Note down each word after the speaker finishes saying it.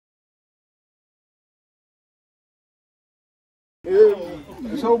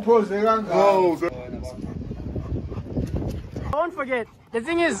Don't forget, the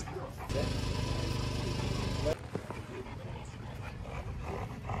thing is,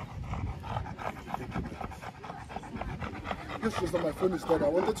 Yes, just that my phone is dead. I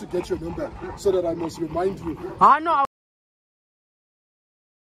wanted to get your number so that I must remind you. No.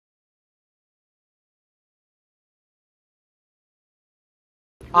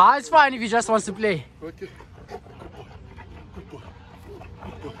 It's fine if he just wants to play. Okay.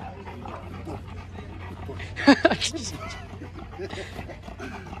 I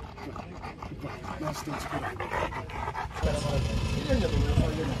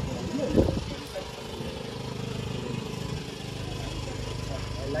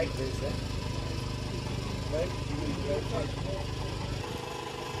like this,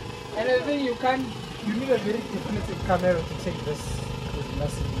 And the thing you need a very definitive camera to take this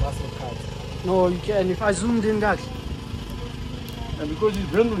massive card. No, you can. If I zoomed in that. And because it's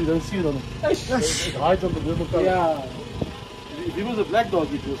brindle, you don't see it on it. It hides on the brindle color. Yeah. If it was a black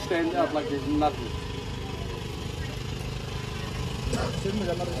dog, it will stand out like there's nothing.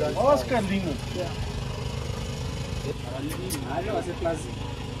 Oh, it's kind of lindo. Yeah. I know, it's a classic.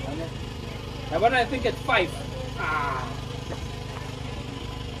 I think at 5.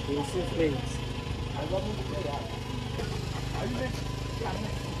 You'll see flames.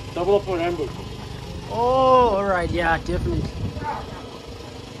 Double up on amber. Oh, alright, yeah, definitely.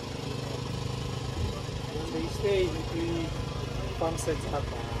 They stay between farm sets up.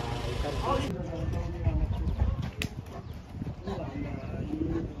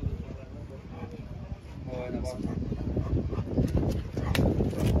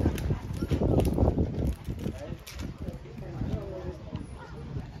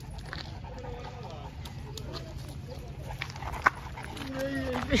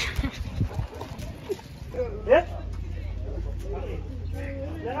 Yeah?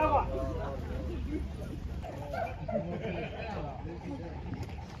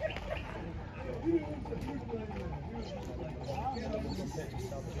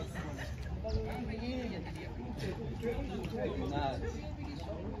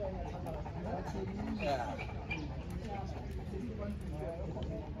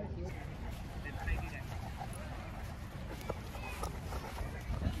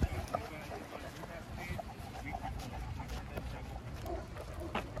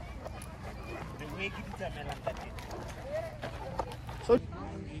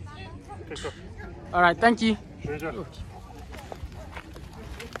 All right, thank you.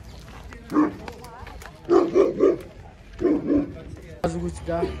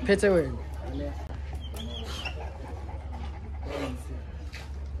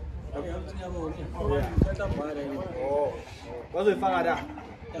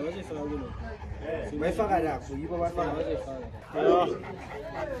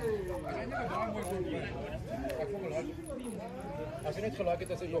 Als je net gelijk hebt,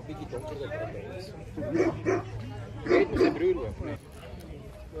 dan is het nog een beetje donkerder dan bij ons. Weet met zijn broer ook.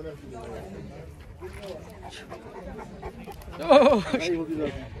 Oh.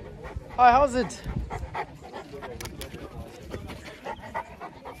 Hi, how's it?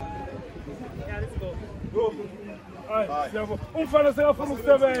 Umfana sekafuna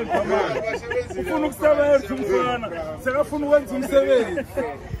ukusebenza ufuna ukusebenza umfana sekafuna ukwenza umsebenzi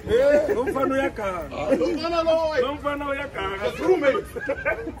umfana uyaganga umfana uyaganga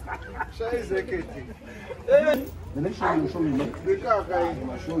The next show you show me.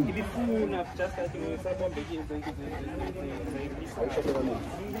 Ibifuna just like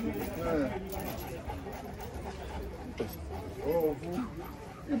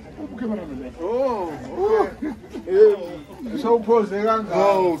So pose kangaka.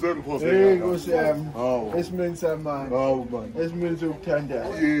 Oh, pose. Hey, Nkosi yami. Esimeni samanje. Man. Esimeni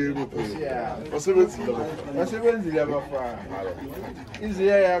sokuthandana. Yebo phela. Basebenzile abafana.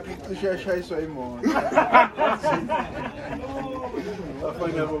 Iziya yakho icishe yashayiswa imoto.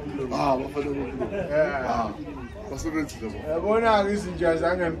 Bafana bomlo. Bafana bomlo. Yeah. Basebenzile bo. Yabona ke izinja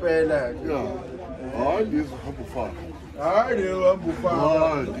zangempela. Yeah. Hayi lezi hamba ufaka. Hayi leyo hamba ufaka.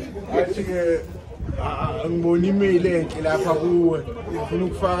 Athi ke ngibona email enhle lapha kuwe. Ngifuna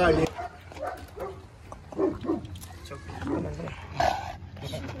ukufaka le.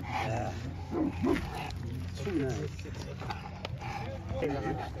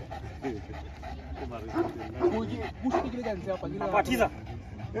 Patiza.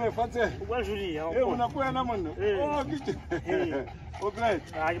 Fatse. Unakwena mona. Oh, kitu. Oh, great.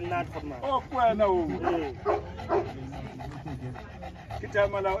 I'm not for now. Oh, kwena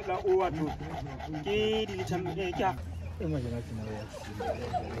kitama la uwatu. Ke di tsham kya.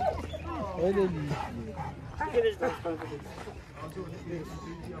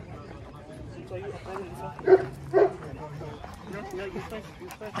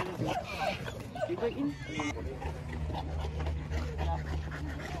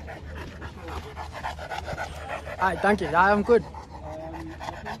 Hi, thank you. I'm good.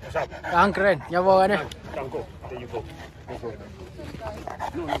 I'm great. You're welcome. Go. There you go.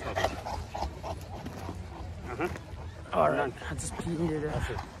 No, no problem. Alright, I just peed it.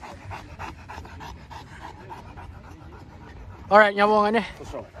 Alright, you're welcome.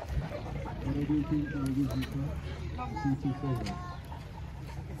 What's wrong?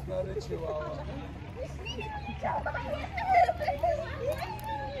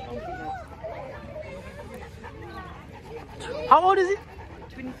 How old is he?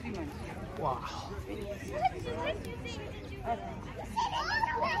 23 months. Wow.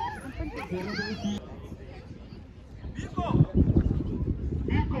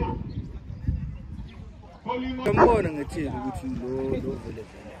 Ngiyambona ngethela ukuthi lo vele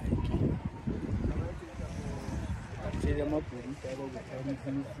vele amabhulu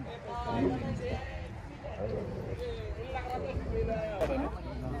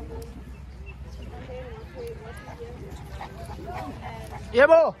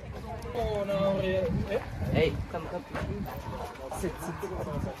Yebo. Hey, come. Sit.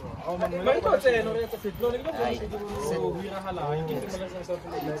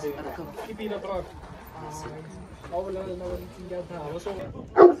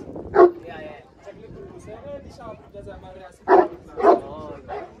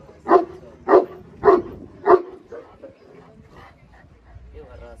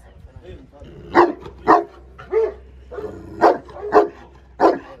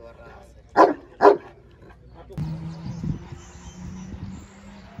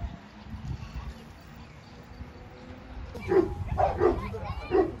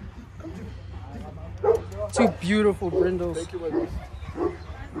 Two beautiful brindles. Thank you very much.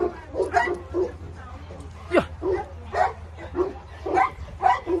 Yeah.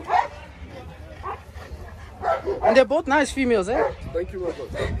 And they're both nice females, eh? Thank you very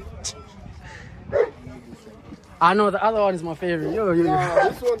much. I know the other one is my favorite. Yo.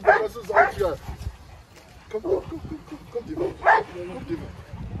 This one, because it's out here. Come, Diva. Come, Diva.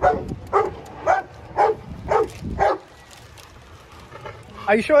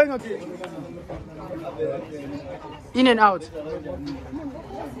 Are you showing up? In and out.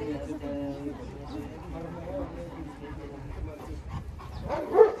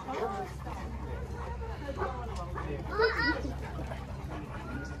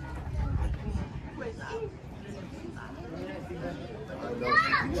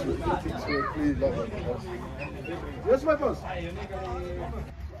 Yes, my boss.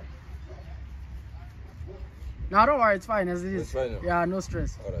 No, don't worry, it's fine as it is. It's fine, Yeah, no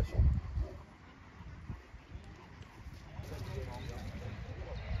stress. All right.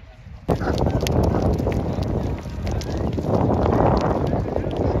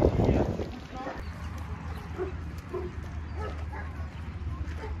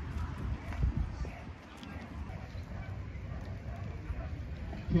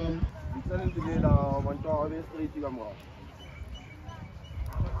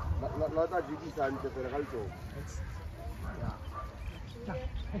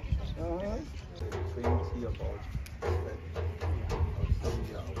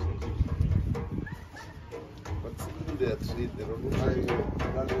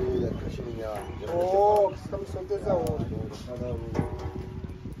 Oh, estamos solteiros aonde?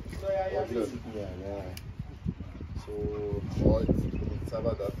 So, heute,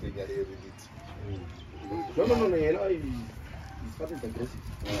 sábado, a pegar ele ali. No, he's fucking aggressive.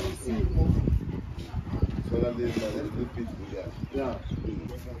 So, that is a little bit, yeah.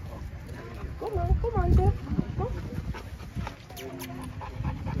 Come on, Dad.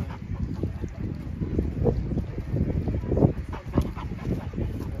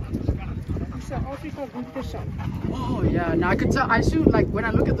 Oh yeah, now I could tell. I shoot like when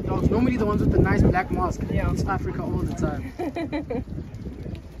I look at the dogs. Normally the ones with the nice black mask. Yeah, it's Africa all the time.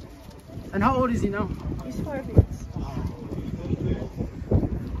 And how old is he now? He's 5 months.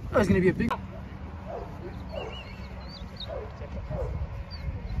 Oh, he's gonna be a big.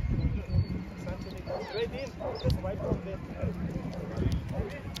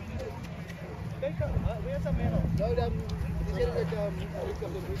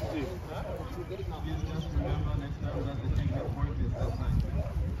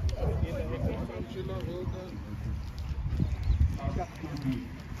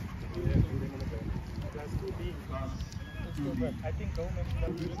 I think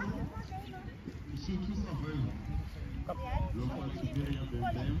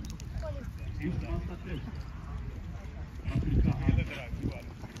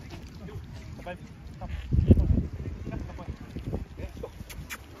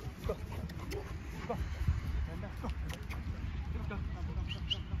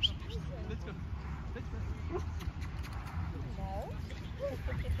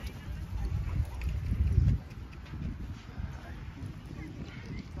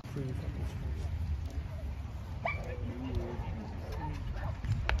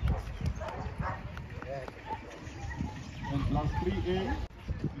And class 3A.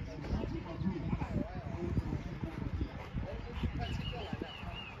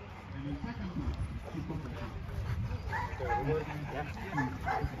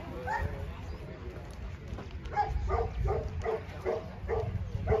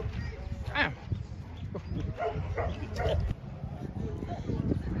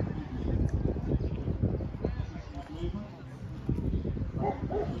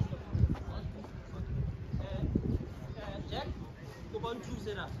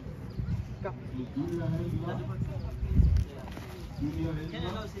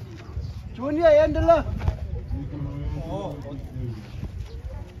 Junior, handle.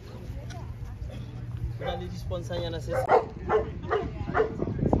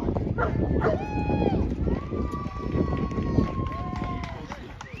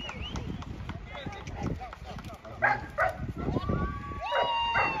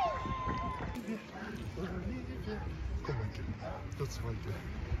 That's my guy.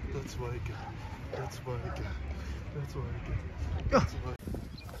 That's my guy. That's my guy. That's my guy. That's my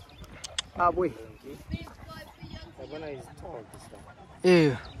Ah, boy. Sabana is tall this one.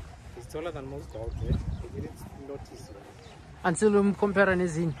 Yeah. He's taller than most dogs, eh? I didn't notice it. Until we compare an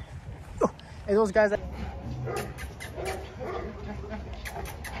in. Oh, and those guys.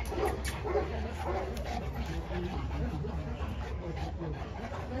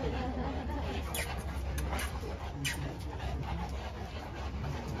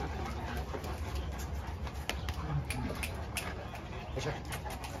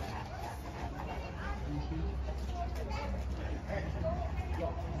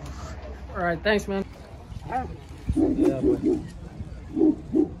 All right, thanks, man. Yeah, boy.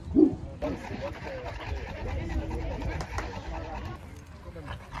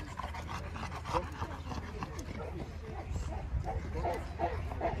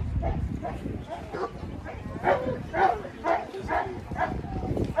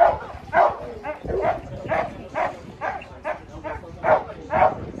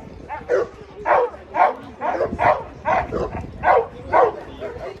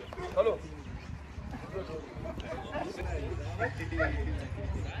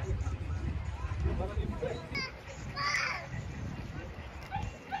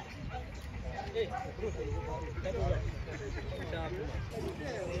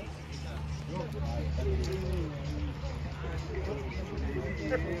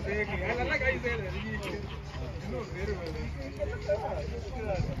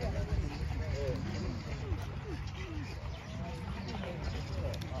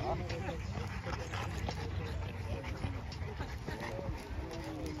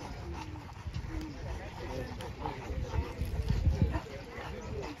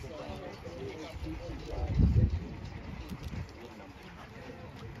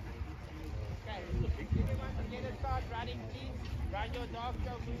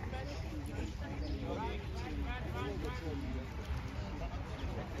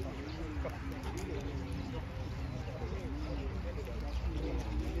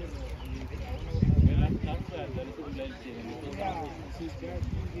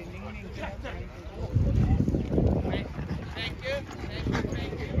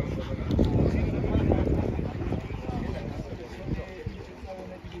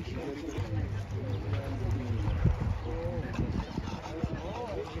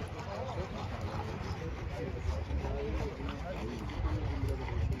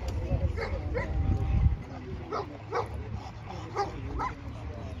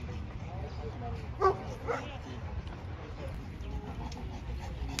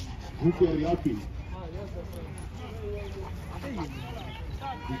 Look at happy.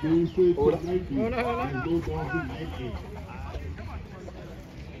 We're going straight to 90 and go down to 98.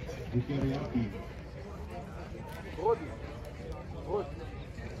 Look at happy.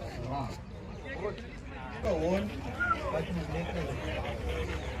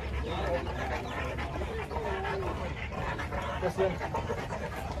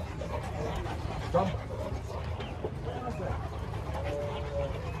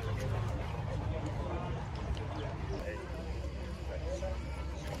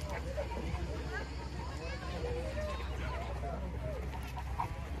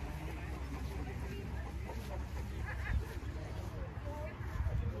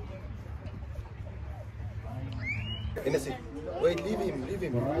 Innocent. Wait, leave him, leave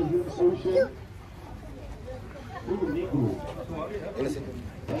him. Innocent.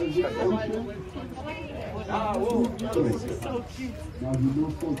 So cute.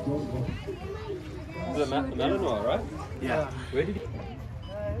 Is it Malinois, right? Yeah. Where did he?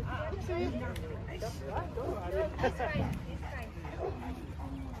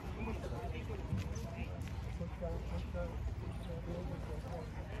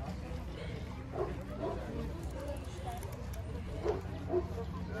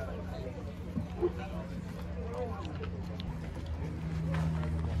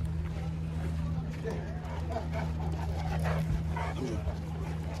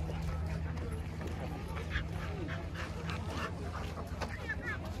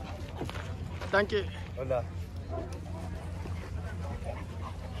 Thank you. Hola.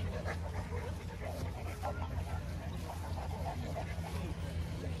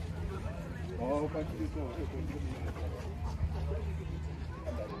 Oh, thank you so much.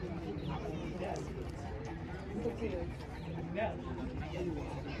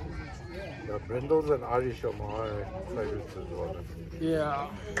 The Brindles and Irish are my favorites as well. Yeah.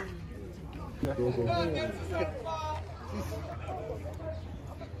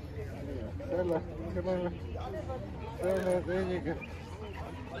 Stella, come on. Stella, there you go.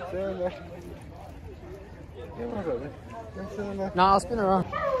 Stella. Come on, brother. Stella. Nah, I'll spin around.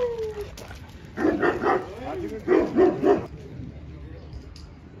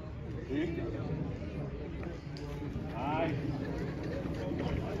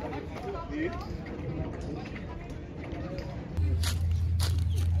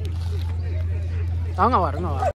 Enggak war.